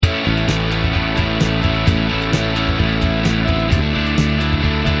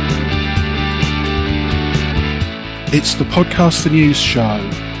It's the Podcaster News Show,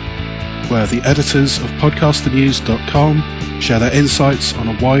 where the editors of podcasternews.com share their insights on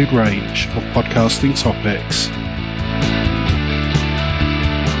a wide range of podcasting topics.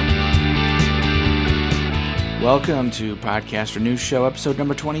 Welcome to Podcaster News Show, episode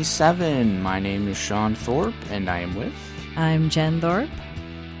number 27. My name is Sean Thorpe, and I am with... I'm Jen Thorpe.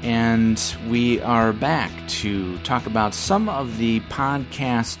 And we are back to talk about some of the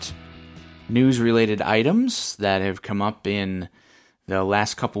podcast news-related items that have come up in the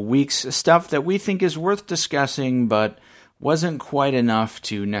last couple weeks. Stuff that we think is worth discussing, but wasn't quite enough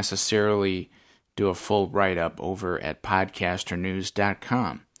to necessarily do a full write-up over at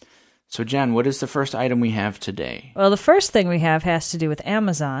podcasternews.com. So, Jen, what is the first item we have today? Well, the first thing we have has to do with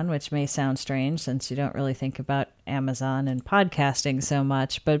Amazon, which may sound strange since you don't really think about Amazon and podcasting so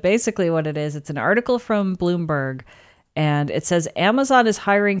much. But basically what it is, it's an article from Bloomberg, and it says Amazon is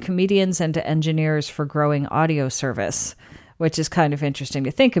hiring comedians and engineers for growing audio service, which is kind of interesting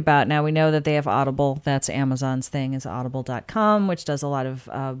to think about. Now, we know that they have Audible. That's Amazon's thing, is audible.com, which does a lot of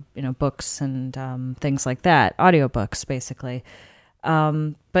books and things like that, audiobooks, basically.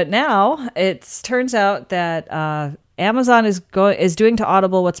 But now it turns out that Amazon is doing to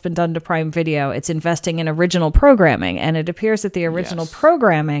Audible what's been done to Prime Video. It's investing in original programming, and it appears that the original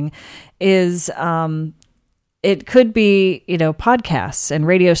programming is it could be podcasts and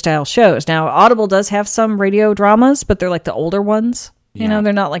radio style shows. Now, Audible does have some radio dramas, but they're like the older ones. They're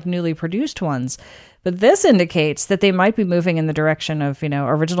not like newly produced ones. But this indicates that they might be moving in the direction of,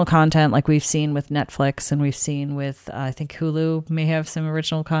 original content like we've seen with Netflix and we've seen with, I think Hulu may have some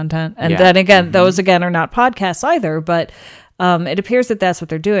original content. And then again, those again are not podcasts either, but it appears that that's what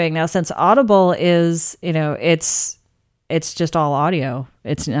they're doing. Now, since Audible is, it's just all audio.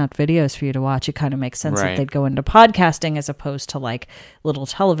 It's not videos for you to watch. It kind of makes sense that they'd go into podcasting as opposed to like little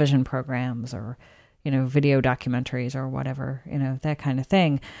television programs or, video documentaries or whatever, that kind of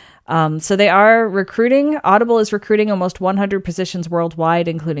thing. So they are recruiting. Audible is recruiting almost 100 positions worldwide,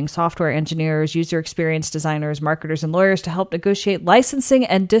 including software engineers, user experience designers, marketers, and lawyers to help negotiate licensing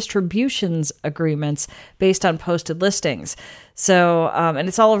and distributions agreements based on posted listings. So, and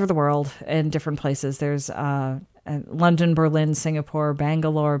it's all over the world in different places. There's London, Berlin, Singapore,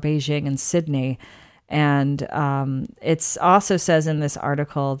 Bangalore, Beijing, and Sydney. And it also says in this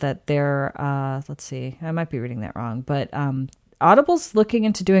article that they're, let's see, I might be reading that wrong, but Audible's looking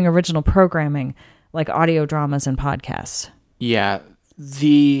into doing original programming like audio dramas and podcasts. Yeah,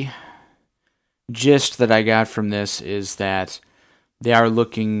 the gist that I got from this is that they are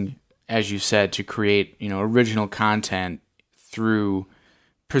looking, as you said, to create, original content through,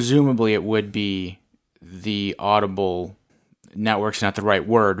 presumably it would be the Audible network's not the right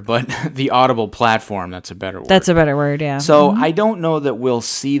word, but the Audible platform, that's a better word. That's a better word, yeah. So I don't know that we'll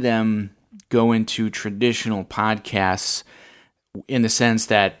see them go into traditional podcasts in the sense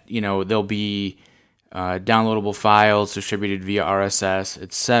that, there'll be downloadable files distributed via RSS,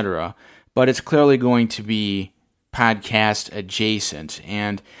 etc. But it's clearly going to be podcast adjacent.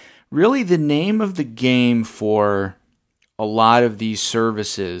 And really the name of the game for a lot of these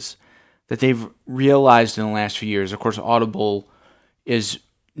services that they've realized in the last few years, of course, Audible is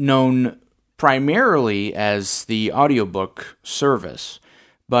known primarily as the audiobook service.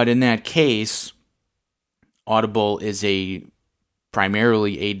 But in that case, Audible is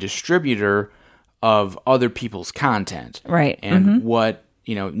primarily a distributor of other people's content. Right. And what,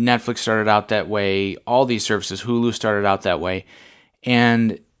 Netflix started out that way, all these services, Hulu started out that way.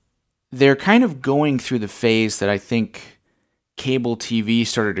 And they're kind of going through the phase that I think cable TV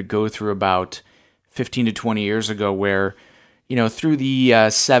started to go through about 15 to 20 years ago where, through the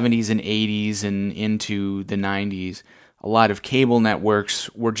 70s and 80s and into the 90s, a lot of cable networks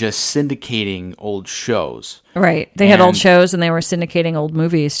were just syndicating old shows. Right. They had old shows and they were syndicating old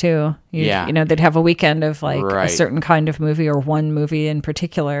movies too. They'd have a weekend of like a certain kind of movie or one movie in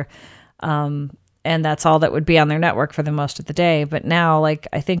particular. And that's all that would be on their network for the most of the day. But now, I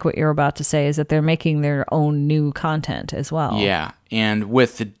think what you're about to say is that they're making their own new content as well. Yeah. And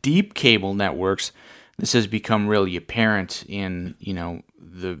with the deep cable networks, this has become really apparent in,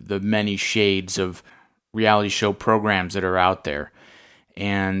 the many shades of reality show programs that are out there.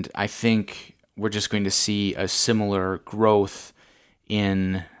 And I think we're just going to see a similar growth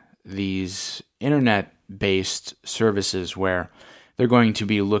in these internet-based services where they're going to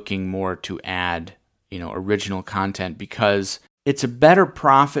be looking more to add, original content because it's a better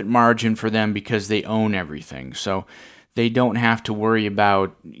profit margin for them because they own everything. So they don't have to worry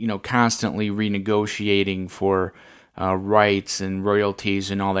about, constantly renegotiating for rights and royalties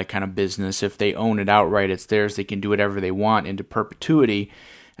and all that kind of business. If they own it outright, it's theirs. They can do whatever they want into perpetuity.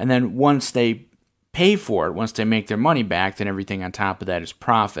 And then once they pay for it. Once they make their money back, then everything on top of that is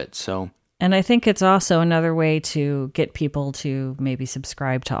profit. So, and I think it's also another way to get people to maybe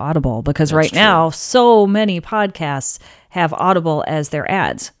subscribe to Audible, because That's right true. now so many podcasts have Audible as their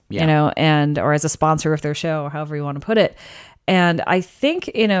ads, Yeah. you know, and or as a sponsor of their show, or however you want to put it. And I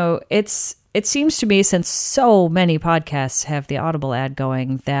think, you know, it seems to me, since so many podcasts have the Audible ad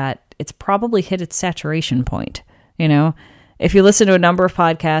going, that it's probably hit its saturation point. You know, if you listen to a number of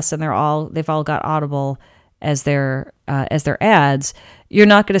podcasts and they've all got Audible as their ads, you're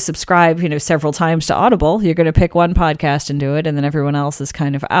not going to subscribe, you know, several times to Audible. You're going to pick one podcast and do it, and then everyone else is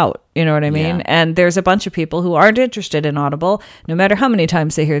kind of out. You know what I mean? Yeah. And there's a bunch of people who aren't interested in Audible, no matter how many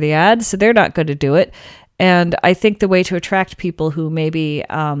times they hear the ads, so they're not going to do it. And I think the way to attract people who maybe,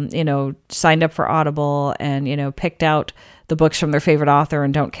 you know, signed up for Audible and, you know, picked out the books from their favorite author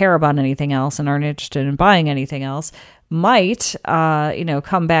and don't care about anything else and aren't interested in buying anything else might, you know,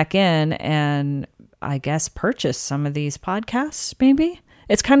 come back in and, I guess, purchase some of these podcasts, maybe.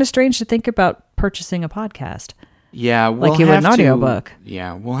 It's kind of strange to think about purchasing a podcast. Yeah, like you would an audiobook.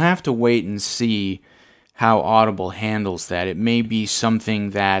 Yeah, we'll have to wait and see how Audible handles that. It may be something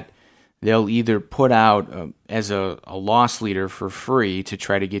that they'll either put out as a loss leader for free to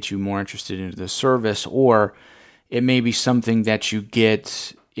try to get you more interested into the service, or it may be something that you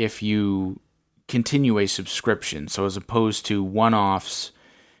get if you continue a subscription. So as opposed to one-offs,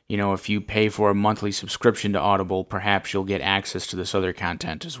 you know, if you pay for a monthly subscription to Audible, perhaps you'll get access to this other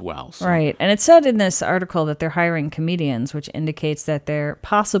content as well. So. Right. And it said in this article that they're hiring comedians, which indicates that they're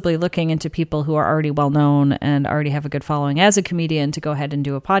possibly looking into people who are already well-known and already have a good following as a comedian to go ahead and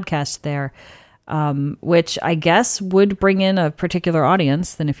do a podcast there, which I guess would bring in a particular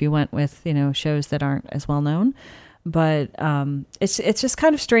audience than if you went with, you know, shows that aren't as well-known. But it's just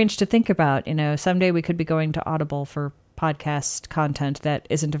kind of strange to think about. You know, someday we could be going to Audible for podcast content that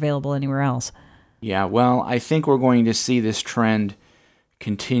isn't available anywhere else. Yeah, well, I think we're going to see this trend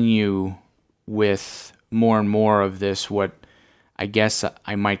continue with more and more of this, what I guess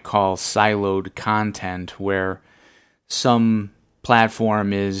I might call siloed content, where some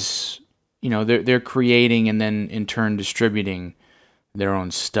platform is, you know, they're creating and then in turn distributing their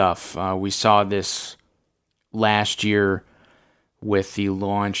own stuff. We saw this last year with the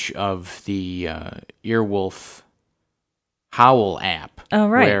launch of the Earwolf Howl app. Oh,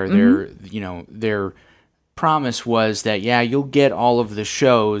 right. Where their promise was that, yeah, you'll get all of the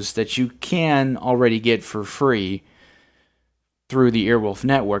shows that you can already get for free through the Earwolf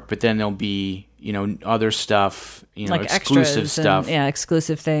network, but then there'll be, you know, other stuff, you know, like exclusive stuff.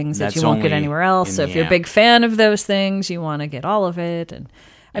 Exclusive things that that's you won't get only anywhere else. in So the if you're a app. big fan of those things, you want to get all of it. And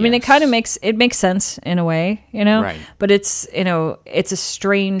I mean, it kind of makes sense in a way, you know, Right. But it's, you know, it's a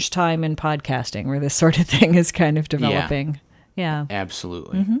strange time in podcasting where this sort of thing is kind of developing. Yeah.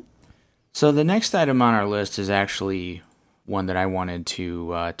 Absolutely. Mm-hmm. So the next item on our list is actually one that I wanted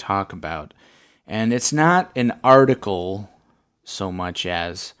to talk about. And it's not an article so much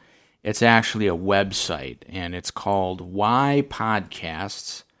as it's actually a website. And it's called Why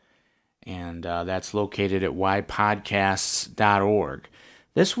Podcasts. And that's located at whypodcasts.org.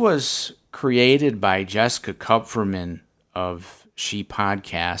 This was created by Jessica Kupferman of She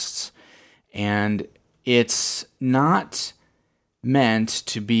Podcasts. And it's not meant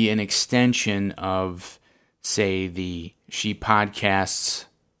to be an extension of, say, the She Podcasts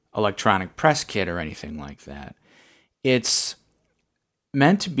electronic press kit or anything like that. It's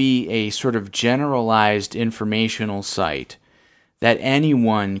meant to be a sort of generalized informational site that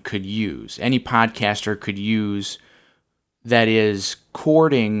anyone could use, any podcaster could use, that is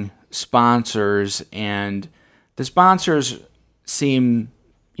courting sponsors, and the sponsors seem,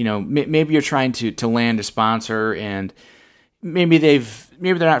 you know, maybe you're trying to land a sponsor, and maybe they're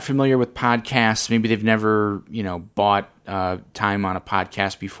not familiar with podcasts. Maybe they've never, you know, bought time on a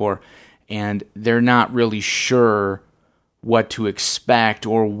podcast before, and they're not really sure what to expect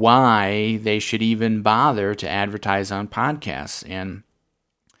or why they should even bother to advertise on podcasts. And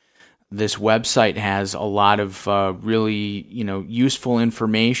this website has a lot of really, you know, useful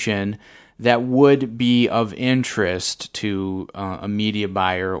information that would be of interest to a media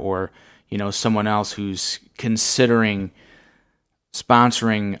buyer or, you know, someone else who's considering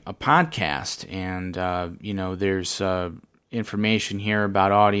sponsoring a podcast. And, you know, there's information here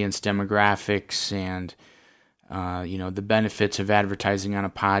about audience demographics and, you know, the benefits of advertising on a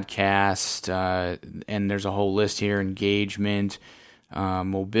podcast. And there's a whole list here: engagement,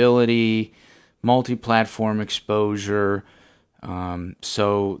 mobility, multi-platform exposure.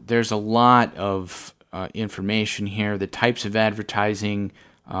 So there's a lot of information here. The types of advertising: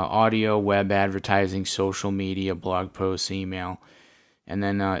 audio, web advertising, social media, blog posts, email. And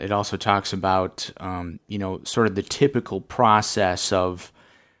then it also talks about, sort of the typical process of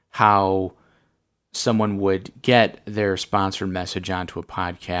how someone would get their sponsored message onto a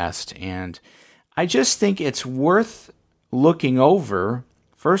podcast. And I just think it's worth looking over,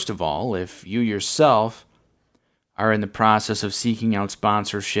 first of all, if you yourself are in the process of seeking out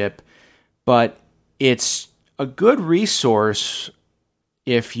sponsorship, but it's a good resource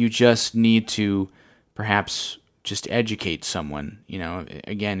if you just need to perhaps just educate someone.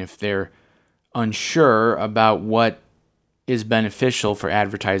 Again, if they're unsure about what is beneficial for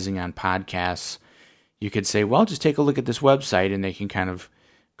advertising on podcasts, you could say, well, just take a look at this website, and they can kind of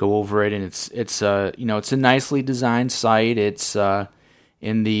go over it. And it's a nicely designed site. It's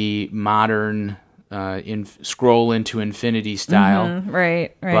in the modern scroll into infinity style.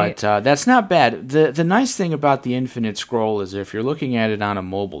 Right. But that's not bad. The nice thing about the infinite scroll is if you're looking at it on a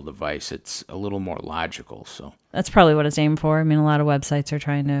mobile device, it's a little more logical. So that's probably what it's aimed for. I mean, a lot of websites are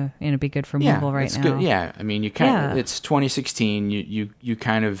trying to be good for mobile right now. Good. Yeah, I mean, it's 2016. You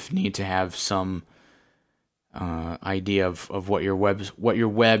kind of need to have some idea of what your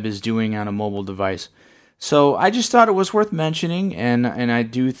web is doing on a mobile device. So I just thought it was worth mentioning, and I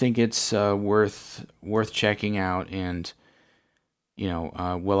do think it's worth checking out. And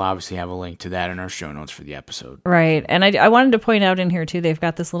we'll obviously have a link to that in our show notes for the episode. Right, and I wanted to point out in here too, they've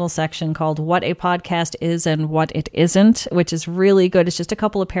got this little section called "What a Podcast Is and What It Isn't," which is really good. It's just a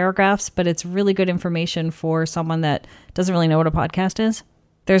couple of paragraphs, but it's really good information for someone that doesn't really know what a podcast is.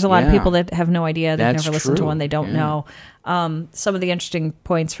 There's a lot of people that have no idea. They've never listened to one. They don't know. Some of the interesting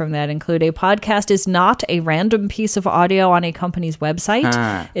points from that include a podcast is not a random piece of audio on a company's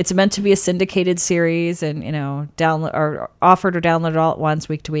website. It's meant to be a syndicated series and, download or offered or downloaded all at once,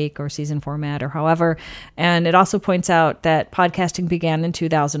 week to week, or season format, or however. And it also points out that podcasting began in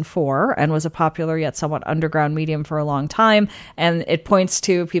 2004 and was a popular yet somewhat underground medium for a long time. And it points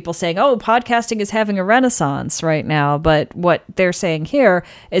to people saying, oh, podcasting is having a renaissance right now. But what they're saying here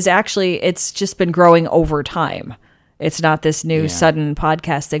is actually it's just been growing over time. It's not this new sudden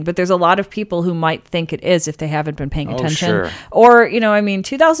podcast thing, but there's a lot of people who might think it is if they haven't been paying attention. Sure. Or,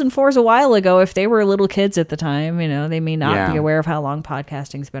 2004 is a while ago. If they were little kids at the time, they may not be aware of how long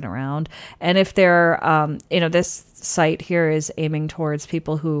podcasting's been around. And if they're, this site here is aiming towards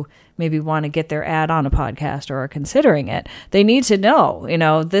people who maybe want to get their ad on a podcast or are considering it. They need to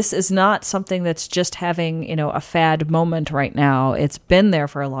know, this is not something that's just having, a fad moment right now. It's been there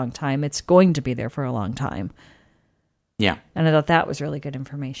for a long time. It's going to be there for a long time. Yeah. And I thought that was really good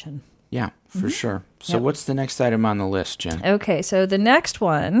information. Yeah, for sure. So what's the next item on the list, Jen? Okay, so the next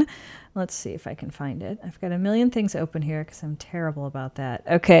one, let's see if I can find it. I've got a million things open here because I'm terrible about that.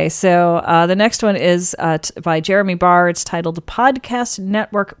 Okay, so the next one is by Jeremy Barr. It's titled Podcast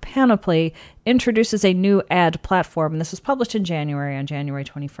Network Panoply Introduces a New Ad Platform. And this was published in January, on January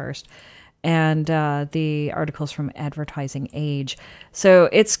 21st. And the article's from Advertising Age. So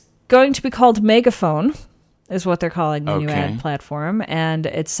it's going to be called Megaphone, is what they're calling the new ad platform. And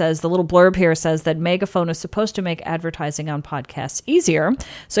it says, the little blurb here says that Megaphone is supposed to make advertising on podcasts easier.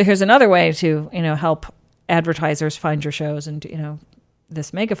 So here's another way to, help advertisers find your shows and,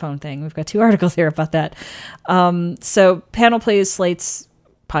 this Megaphone thing. We've got 2 articles here about that. So Panoply is Slate's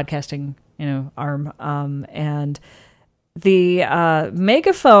podcasting, arm. And the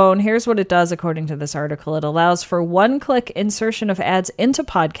Megaphone, here's what it does according to this article. It allows for one-click insertion of ads into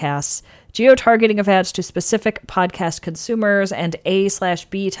podcasts, geo-targeting of ads to specific podcast consumers, and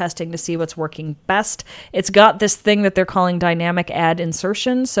A/B testing to see what's working best. It's got this thing that they're calling dynamic ad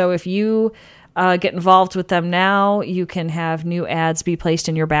insertion. So if you get involved with them now, you can have new ads be placed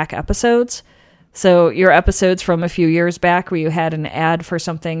in your back episodes. So your episodes from a few years back where you had an ad for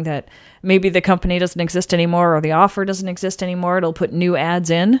something that maybe the company doesn't exist anymore or the offer doesn't exist anymore, it'll put new ads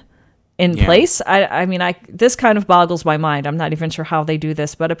in place. I mean, this kind of boggles my mind. I'm not even sure how they do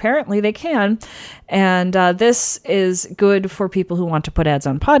this, but apparently they can. And this is good for people who want to put ads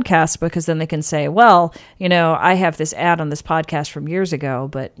on podcasts because then they can say, well, I have this ad on this podcast from years ago,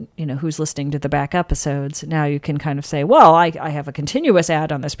 but, who's listening to the back episodes? Now you can kind of say, well, I have a continuous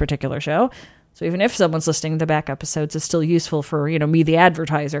ad on this particular show. So even if someone's listening to the back episodes, it's still useful for, me, the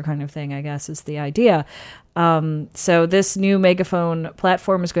advertiser kind of thing, I guess, is the idea. So this new Megaphone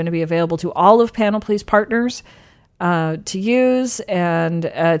platform is going to be available to all of Panoply's partners to use. And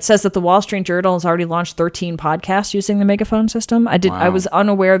it says that the Wall Street Journal has already launched 13 podcasts using the Megaphone system. I was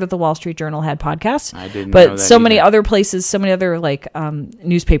unaware that the Wall Street Journal had podcasts. I didn't but know that so either. many other places, so many other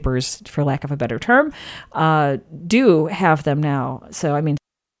newspapers, for lack of a better term, do have them now. So, I mean,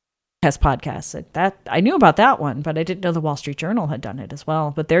 podcasts. That I knew about that one, but I didn't know the Wall Street Journal had done it as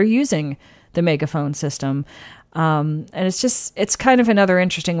well. But they're using the megaphone system. And it's kind of another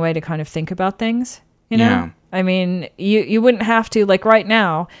interesting way to kind of think about things, you know? Yeah. I mean, you wouldn't have to, like right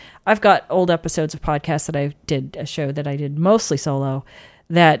now, I've got old episodes of podcasts that I did, a show that I did mostly solo,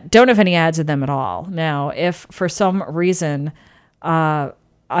 that don't have any ads in them at all. Now, if for some reason I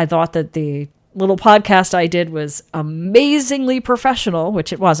thought that the little podcast I did was amazingly professional,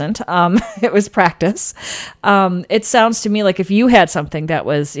 which it wasn't, it was practice, it sounds to me like if you had something that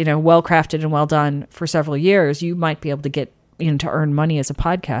was, well crafted and well done for several years, you might be able to get to earn money as a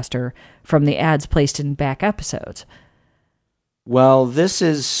podcaster from the ads placed in back episodes. Well, this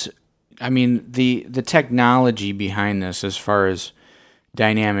is, the technology behind this as far as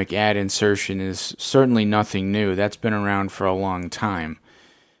dynamic ad insertion is certainly nothing new. That's been around for a long time.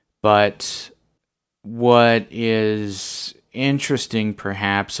 But what is interesting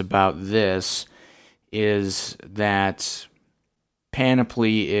perhaps about this is that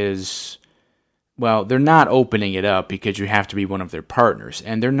Panoply is, well, they're not opening it up because you have to be one of their partners,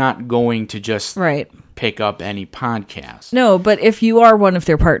 and they're not going to just pick up any podcast. No, but if you are one of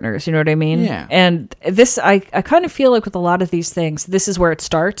their partners, you know what I mean? Yeah. And this, I kind of feel like with a lot of these things, this is where it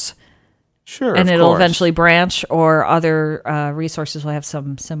starts. Sure, and of it'll course. eventually branch, or other resources will have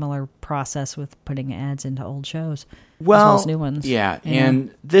some similar process with putting ads into old shows, as well as new ones. Yeah,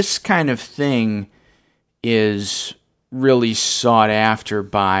 and this kind of thing is really sought after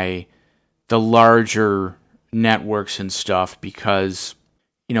by the larger networks and stuff because,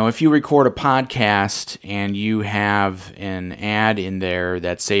 if you record a podcast and you have an ad in there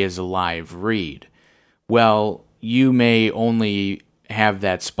that, say, is a live read, well, you may only have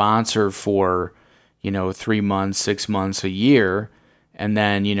that sponsor for, 3 months, 6 months, a year, and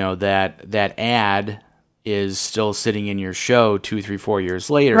then, that ad is still sitting in your show 2, 3, 4 years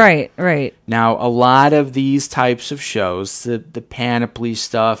later. Right. Now, a lot of these types of shows, the Panoply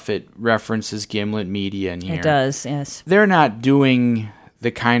stuff, it references Gimlet Media in here. It does, yes. They're not doing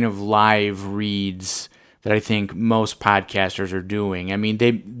the kind of live reads that I think most podcasters are doing. I mean,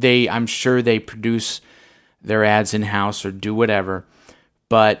 I'm sure they produce their ads in-house or do whatever,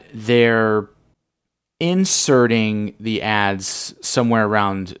 but they're inserting the ads somewhere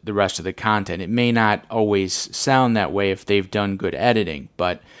around the rest of the content. It may not always sound that way if they've done good editing,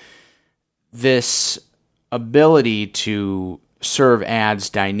 but this ability to serve ads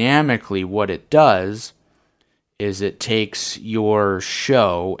dynamically, what it does is it takes your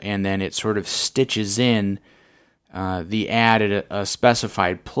show and then it sort of stitches in the ad at a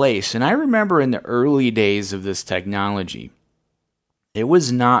specified place. And I remember in the early days of this technology, it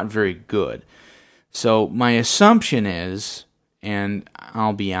was not very good. So my assumption is, and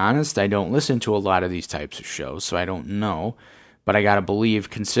I'll be honest, I don't listen to a lot of these types of shows, so I don't know, but I gotta believe,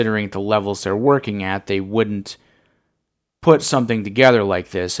 considering the levels they're working at, they wouldn't put something together like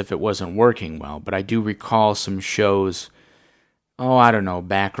this if it wasn't working well. But I do recall some shows,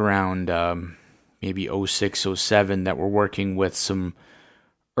 back around maybe 06, 07, that were working with some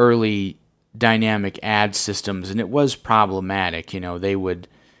early dynamic ad systems, and it was problematic. They would,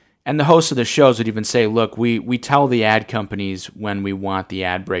 and the hosts of the shows would even say, look, we tell the ad companies when we want the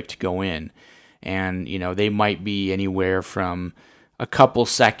ad break to go in, and they might be anywhere from a couple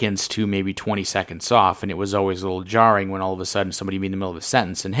seconds to maybe 20 seconds off, and it was always a little jarring when all of a sudden somebody would be in the middle of a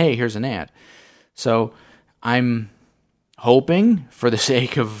sentence and, hey, here's an ad. So I'm hoping, for the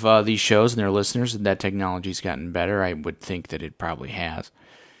sake of these shows and their listeners, that technology's gotten better. I would think that it probably has.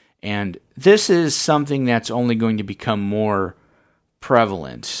 And this is something that's only going to become more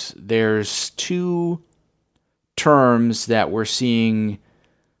prevalent. There's two terms that we're seeing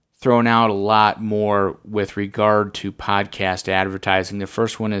thrown out a lot more with regard to podcast advertising. The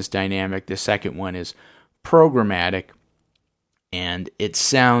first one is dynamic. The second one is programmatic. And it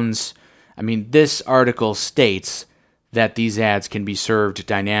sounds, this article states that these ads can be served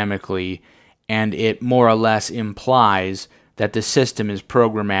dynamically, and it more or less implies that the system is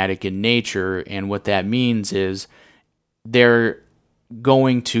programmatic in nature, and what that means is they're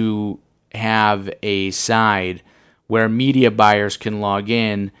going to have a side where media buyers can log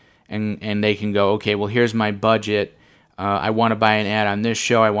in and they can go, okay, well, here's my budget. I want to buy an ad on this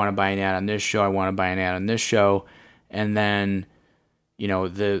show. I want to buy an ad on this show. I want to buy an ad on this show. And then,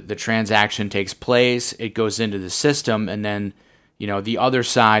 the transaction takes place. It goes into the system, and then, the other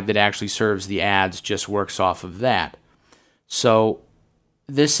side that actually serves the ads just works off of that. So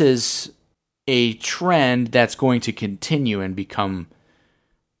this is a trend that's going to continue and become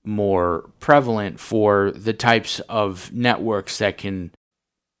more prevalent for the types of networks that can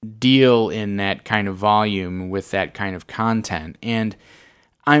deal in that kind of volume with that kind of content. And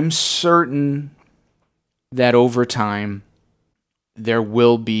I'm certain that over time there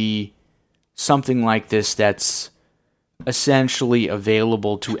will be something like this that's essentially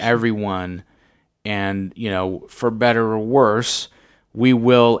available to everyone, and, for better or worse, we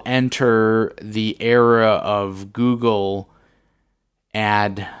will enter the era of Google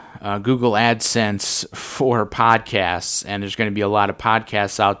AdSense for podcasts, and there's going to be a lot of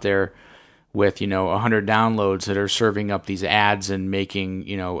podcasts out there with 100 downloads that are serving up these ads and making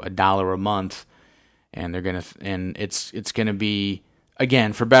 $1 a month, and it's going to be,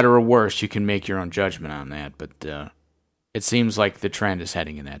 again, for better or worse. You can make your own judgment on that, but it seems like the trend is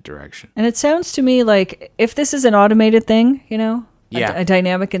heading in that direction. And it sounds to me like if this is an automated thing, Yeah. A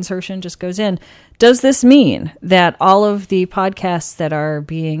dynamic insertion just goes in. Does this mean that all of the podcasts that are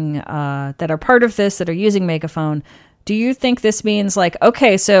being that are part of this, that are using Megaphone, do you think this means like,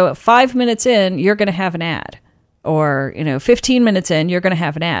 okay, so 5 minutes in, you're going to have an ad, or 15 minutes in, you're going to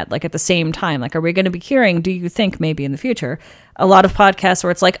have an ad, like at the same time? Like, are we going to be hearing? Do you think maybe in the future a lot of podcasts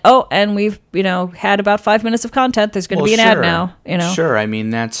where it's like, oh, and we've had about 5 minutes of content, there's going to be an ad now? Sure. I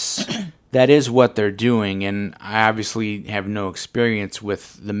mean, that is what they're doing, and I obviously have no experience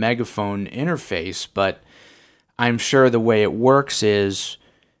with the Megaphone interface, but I'm sure the way it works is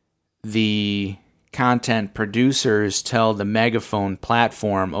the content producers tell the Megaphone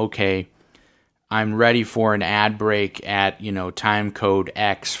platform, okay, I'm ready for an ad break at, time code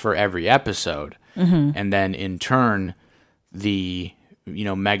X for every episode. Mm-hmm. And then in turn, the,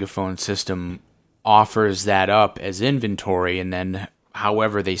 Megaphone system offers that up as inventory, and then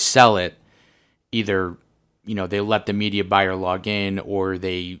however they sell it, either, they let the media buyer log in, or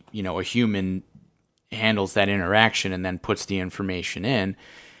they, a human handles that interaction and then puts the information in.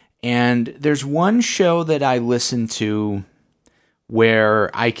 And there's one show that I listen to where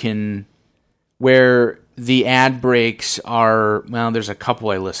the ad breaks are, there's a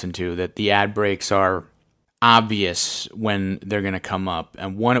couple I listen to that the ad breaks are obvious when they're going to come up.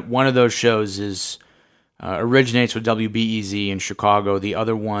 And one of those shows originates with WBEZ in Chicago. The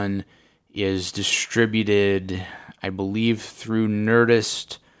other one is distributed, I believe, through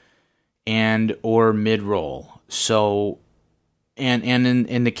Nerdist and or Midroll. So, and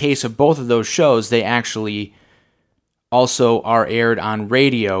in the case of both of those shows, they actually also are aired on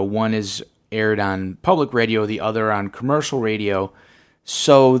radio. One is aired on public radio, the other on commercial radio.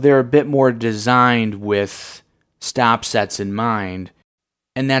 So they're a bit more designed with stop sets in mind.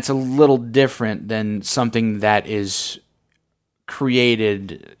 And that's a little different than something that is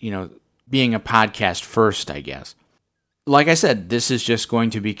created, being a podcast first, I guess. Like I said, this is just going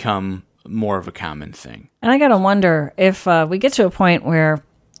to become more of a common thing. And I got to wonder if we get to a point where,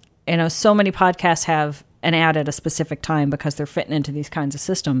 so many podcasts have an ad at a specific time because they're fitting into these kinds of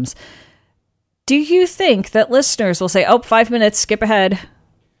systems. Do you think that listeners will say, 5 minutes, skip ahead,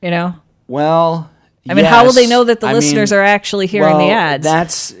 Well, yes. How will they know that the listeners are actually hearing the ads?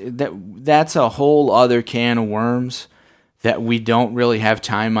 That's a whole other can of worms that we don't really have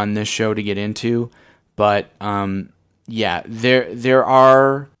time on this show to get into. But, there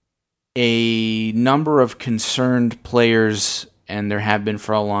are a number of concerned players, and there have been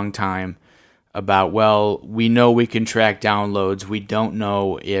for a long time, about, we know we can track downloads. We don't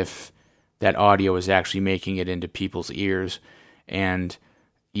know if that audio is actually making it into people's ears. And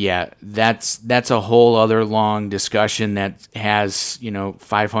that's a whole other long discussion that has,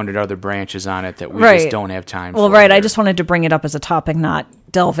 500 other branches on it that we just don't have time for. Well, right. Here. I just wanted to bring it up as a topic, not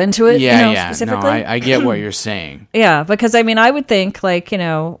delve into it specifically. No, I get what you're saying. Yeah, because I would think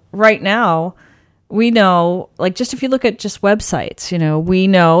right now we know, just if you look at just websites, we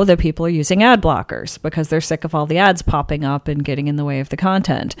know that people are using ad blockers because they're sick of all the ads popping up and getting in the way of the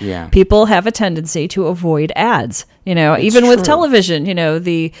content. Yeah. People have a tendency to avoid ads, even with television,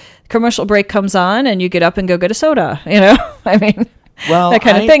 the commercial break comes on and you get up and go get a soda, that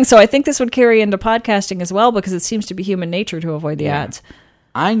kind of thing. So I think this would carry into podcasting as well, because it seems to be human nature to avoid the ads.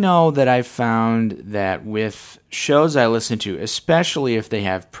 I know that I've found that with shows I listen to, especially if they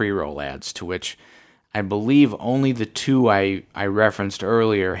have pre-roll ads, to which I believe only the two I referenced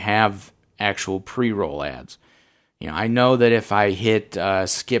earlier have actual pre-roll ads. I know that if I hit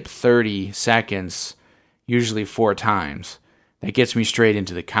skip 30 seconds, usually 4 times, that gets me straight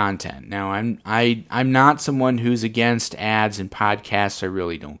into the content. Now, I'm not someone who's against ads in podcasts. I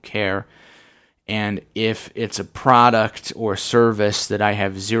really don't care. And if it's a product or service that I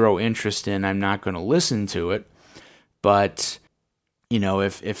have zero interest in, I'm not going to listen to it. But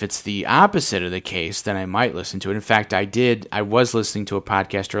if it's the opposite of the case, then I might listen to it. In fact, I was listening to a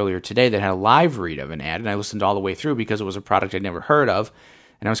podcast earlier today that had a live read of an ad, and I listened all the way through because it was a product I'd never heard of,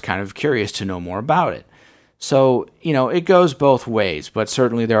 and I was kind of curious to know more about it. So, it goes both ways, but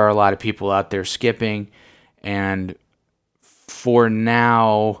certainly there are a lot of people out there skipping, and for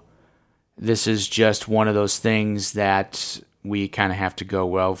now, this is just one of those things that we kind of have to go,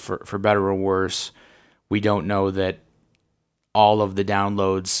 well, for better or worse, we don't know that all of the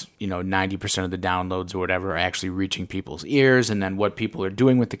downloads, 90% of the downloads or whatever are actually reaching people's ears, and then what people are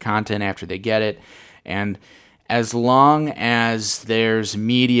doing with the content after they get it. And as long as there's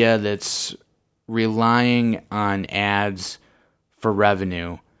media that's relying on ads for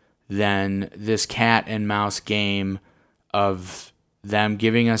revenue, then this cat and mouse game of them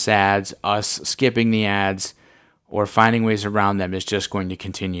giving us ads, us skipping the ads, or finding ways around them is just going to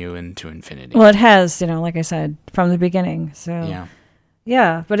continue into infinity. Well, it has, like I said, from the beginning. So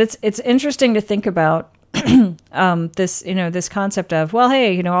yeah, but it's interesting to think about this, this concept of, well,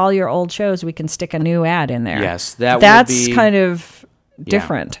 hey, all your old shows, we can stick a new ad in there. Yes, that's kind of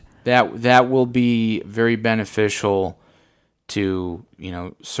different. That will be very beneficial to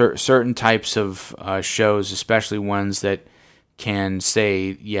certain types of shows, especially ones that can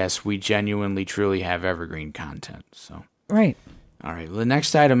say, yes, we genuinely, truly have evergreen content. So right. All right. Well, the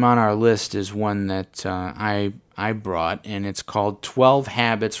next item on our list is one that I brought, and it's called 12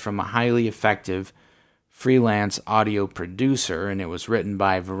 Habits from a Highly Effective Freelance Audio Producer, and it was written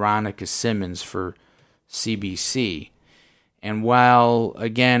by Veronica Simmons for CBC. And while,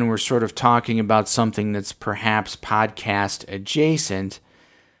 again, we're sort of talking about something that's perhaps podcast adjacent,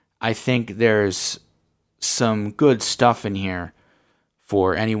 I think there's some good stuff in here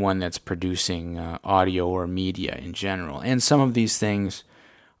for anyone that's producing audio or media in general. And some of these things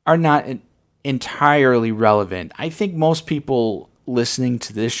are not entirely relevant. I think most people listening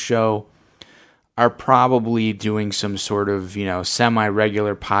to this show are probably doing some sort of,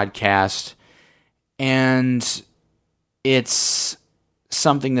 semi-regular podcast, and it's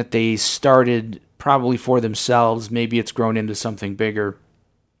something that they started probably for themselves. Maybe it's grown into something bigger.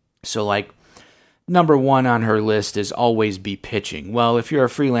 So, like, number one on her list is always be pitching. Well, if you're a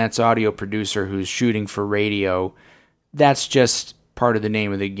freelance audio producer who's shooting for radio, that's just part of the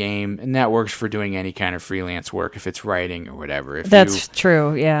name of the game, and that works for doing any kind of freelance work, if it's writing or whatever. That's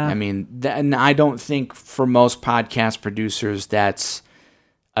true, yeah. I mean, and I don't think for most podcast producers that's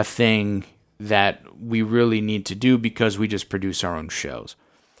a thing that we really need to do because we just produce our own shows.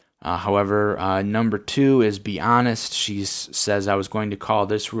 However, number two is be honest. She says, I was going to call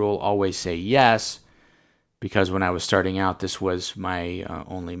this rule always say yes, because when I was starting out, this was my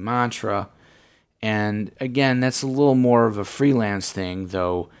only mantra. And again, that's a little more of a freelance thing,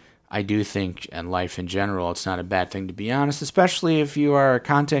 though I do think in life in general, it's not a bad thing to be honest, especially if you are a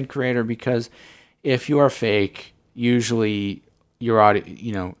content creator, because if you are fake, usually your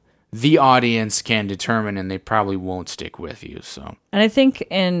the audience can determine, and they probably won't stick with you. So, and I think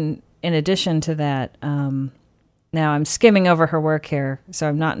in addition to that, now I'm skimming over her work here, so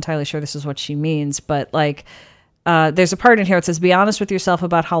I'm not entirely sure this is what she means, but like, there's a part in here that says, be honest with yourself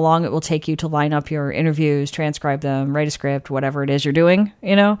about how long it will take you to line up your interviews, transcribe them, write a script, whatever it is you're doing,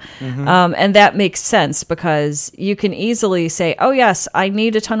 Mm-hmm. And that makes sense because you can easily say, oh yes, I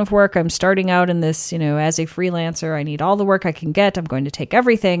need a ton of work. I'm starting out in this, as a freelancer, I need all the work I can get. I'm going to take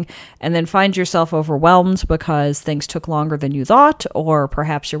everything, and then find yourself overwhelmed because things took longer than you thought, or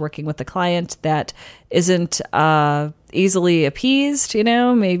perhaps you're working with a client that isn't, easily appeased,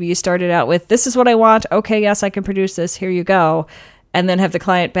 maybe you started out with, this is what I want. Okay, yes, I can produce this. Here you go. And then have the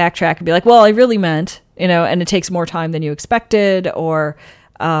client backtrack and be like, well, I really meant, and it takes more time than you expected, or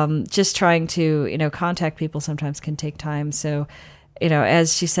just trying to, contact people sometimes can take time. So,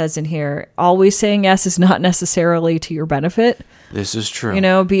 as she says in here, always saying yes is not necessarily to your benefit. This is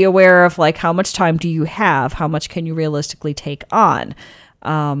true. Be aware of like, how much time do you have? How much can you realistically take on?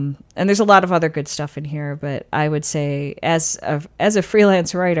 And there's a lot of other good stuff in here, but I would say as a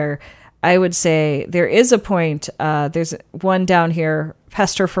freelance writer, I would say there is a point, there's one down here,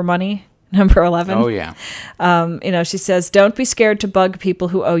 pester for money, number 11. Oh yeah. She says, don't be scared to bug people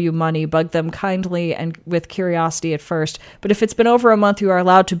who owe you money, bug them kindly and with curiosity at first. But if it's been over a month, you are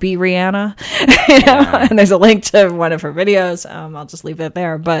allowed to be Rihanna, and there's a link to one of her videos. I'll just leave it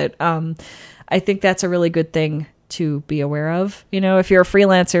there. But, I think that's a really good thing to be aware of. If you're a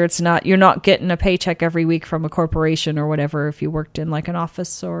freelancer, you're not getting a paycheck every week from a corporation or whatever. If you worked in like an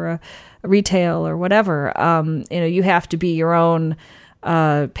office or a retail or whatever, you have to be your own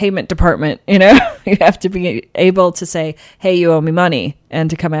payment department. You have to be able to say, hey, you owe me money, and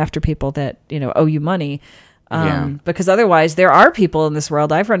to come after people that owe you money. Because otherwise there are people in this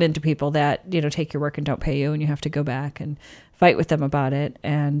world, I've run into people that take your work and don't pay you, and you have to go back and fight with them about it.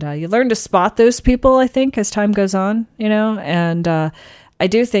 And you learn to spot those people, I think, as time goes on, and I I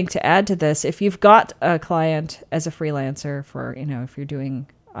do think, to add to this, if you've got a client as a freelancer for, if you're doing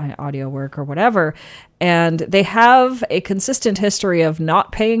audio work or whatever, and they have a consistent history of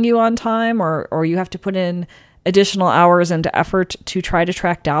not paying you on time, or you have to put in additional hours and effort to try to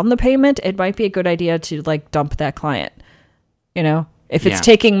track down the payment, it might be a good idea to dump that client. If it's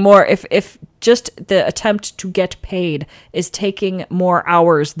taking more, if just the attempt to get paid is taking more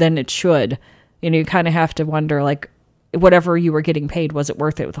hours than it should, you kind of have to wonder, whatever you were getting paid, was it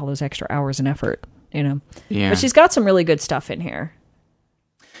worth it with all those extra hours and effort? Yeah. But she's got some really good stuff in here.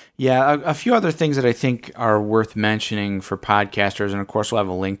 Yeah, a few other things that I think are worth mentioning for podcasters, and of course we'll have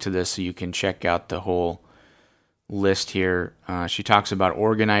a link to this so you can check out the whole list here. She talks about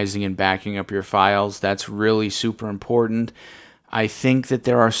organizing and backing up your files. That's really super important. I think that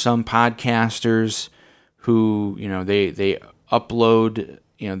there are some podcasters who, they upload,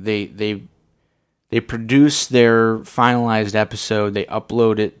 they produce their finalized episode, they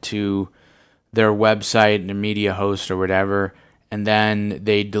upload it to their website and a media host or whatever, and then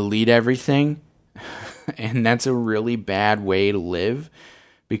they delete everything. And that's a really bad way to live,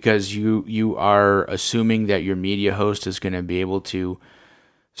 because you are assuming that your media host is going to be able to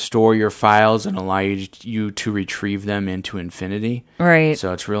store your files and allow you to retrieve them into infinity. Right.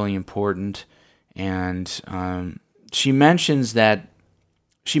 So it's really important. And she mentions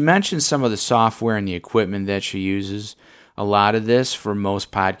some of the software and the equipment that she uses. A lot of this, for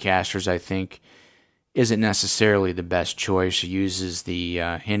most podcasters, I think, isn't necessarily the best choice. She uses the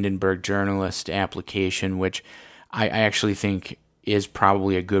Hindenburg Journalist application, which I actually think is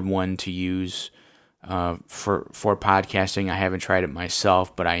probably a good one to use for podcasting. I haven't tried it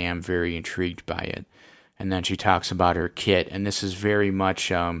myself, but I am very intrigued by it. And then she talks about her kit, and this is very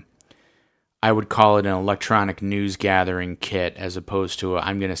much, I would call it an electronic news gathering kit, as opposed to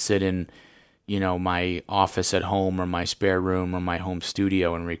I'm going to sit in, my office at home or my spare room or my home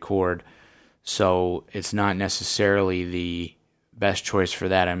studio and record. So it's not necessarily the best choice for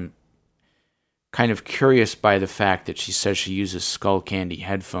that. I'm kind of curious by the fact that she says she uses Skullcandy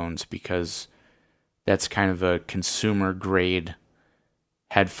headphones, because that's kind of a consumer grade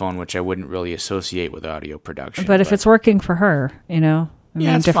headphone, which I wouldn't really associate with audio production. But if it's working for her,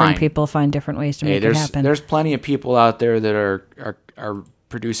 it's different fine. People find different ways to make it happen. There's plenty of people out there that are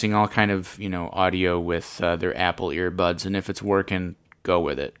producing all kind of audio with their Apple earbuds, and if it's working, go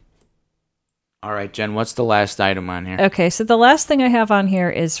with it. All right, Jen, what's the last item on here? Okay, so the last thing I have on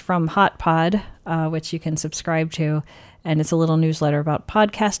here is from HotPod, which you can subscribe to, and it's a little newsletter about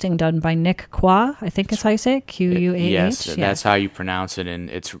podcasting done by Nick Quah. I think that's how you say it, Quah. Yes, that's how you pronounce it, and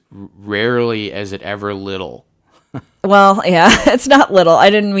it's rarely as it ever little. Well, yeah, it's not little. I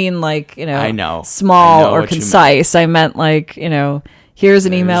didn't mean I know. Small or concise. I meant here's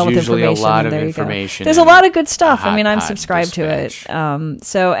an email with information. Usually a lot of there information. There's a lot of good stuff. I'm subscribed dispatch. to it.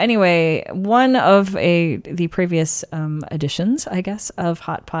 So anyway, one of the previous editions, I guess, of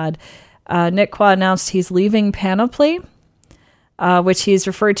HotPod, Nick Quah announced he's leaving Panoply, which he's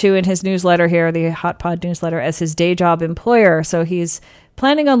referred to in his newsletter here, the HotPod newsletter, as his day job employer. So he's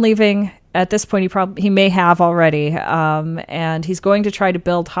planning on leaving. At this point, he may have already, and he's going to try to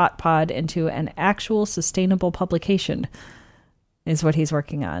build HotPod into an actual sustainable publication, is what he's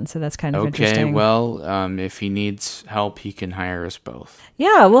working on. So that's kind of interesting. Okay, well, if he needs help, he can hire us both.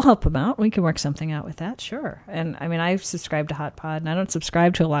 Yeah, we'll help him out. We can work something out with that, sure. And I've subscribed to HotPod, and I don't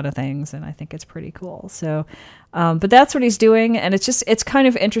subscribe to a lot of things, and I think it's pretty cool. So, but that's what he's doing, and it's kind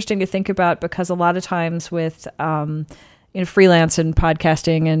of interesting to think about, because a lot of times with freelance and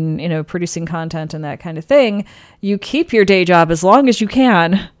podcasting and producing content and that kind of thing, you keep your day job as long as you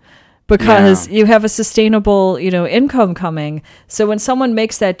can, because you have a sustainable, income coming. So when someone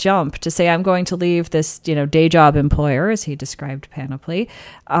makes that jump to say, I'm going to leave this, day job employer, as he described Panoply,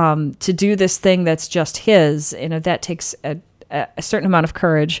 to do this thing that's just his, that takes a certain amount of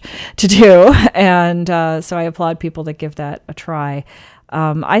courage to do. And so I applaud people that give that a try.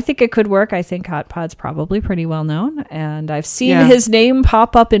 I think it could work. I think HotPod's probably pretty well known, and I've seen his name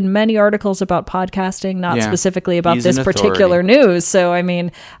pop up in many articles about podcasting, not specifically about this particular news. So, I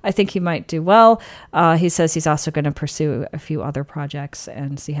think he might do well. He says he's also going to pursue a few other projects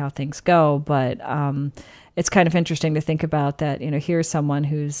and see how things go. But it's kind of interesting to think about that, here's someone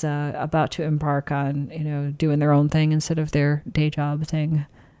who's about to embark on, doing their own thing instead of their day job thing.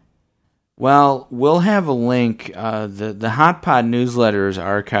 Well, we'll have a link. The HotPod newsletter is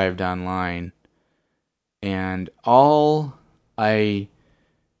archived online, and all I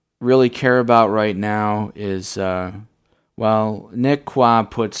really care about right now is, Nick Quah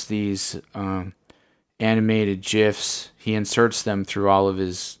puts these animated GIFs. He inserts them through all of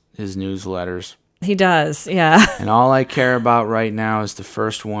his newsletters, He does, yeah. And all I care about right now is the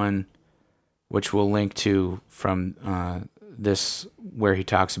first one, which we'll link to from this, where he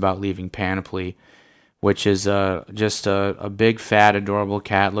talks about leaving Panoply, which is just a big, fat, adorable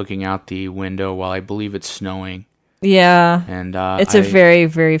cat looking out the window while I believe it's snowing. Yeah. And it's a very,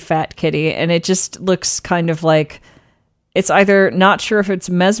 very fat kitty, and it just looks kind of like it's either not sure if it's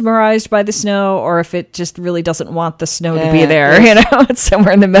mesmerized by the snow or if it just really doesn't want the snow to be there. It's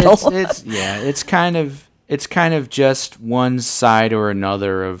somewhere in the middle. It's kind of just one side or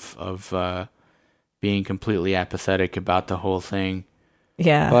another of being completely apathetic about the whole thing.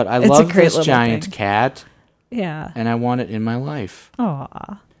 Yeah, but I love this giant cat. Yeah, and I want it in my life.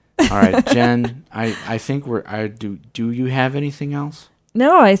 Aw. All right, Jen. I think do you have anything else?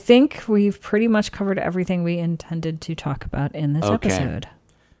 No, I think we've pretty much covered everything we intended to talk about in this episode.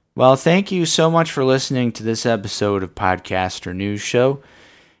 Well, thank you so much for listening to this episode of Podcaster News Show.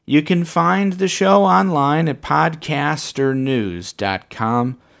 You can find the show online at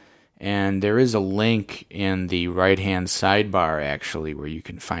podcasternews.com, and there is a link in the right-hand sidebar, actually, where you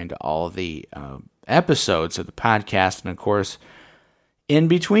can find all of the episodes of the podcast. And, of course, in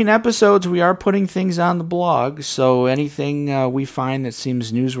between episodes, we are putting things on the blog, so anything we find that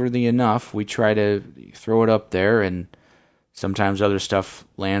seems newsworthy enough, we try to throw it up there, and sometimes other stuff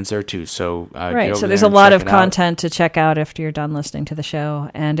lands there too. So right, so there's a lot of content to check out after you're done listening to the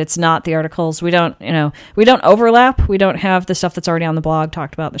show, and it's not the articles. We don't overlap. We don't have the stuff that's already on the blog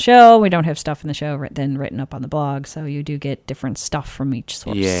talked about in the show. We don't have stuff in the show written up on the blog, so you do get different stuff from each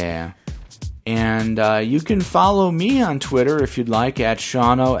source. Yeah. And you can follow me on Twitter if you'd like at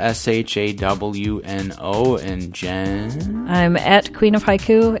Shawno, SHAWNO, and Jen. I'm at Queen of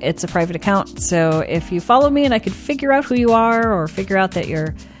Haiku. It's a private account, so if you follow me and I could figure out who you are or figure out that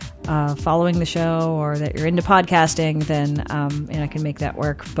you're following the show or that you're into podcasting, then I can make that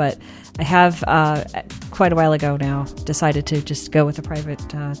work. But I have, quite a while ago now, decided to just go with a private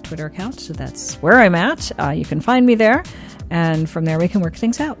Twitter account, so that's where I'm at. You can find me there. And from there, we can work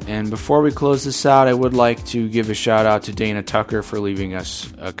things out. And before we close this out, I would like to give a shout out to Dana Tucker for leaving us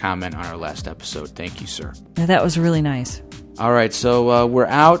a comment on our last episode. Thank you, sir. That was really nice. All right, so we're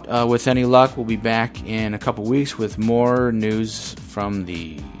out. With any luck, we'll be back in a couple weeks with more news from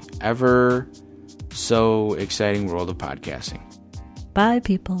the ever so exciting world of podcasting. Bye,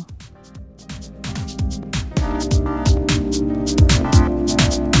 people.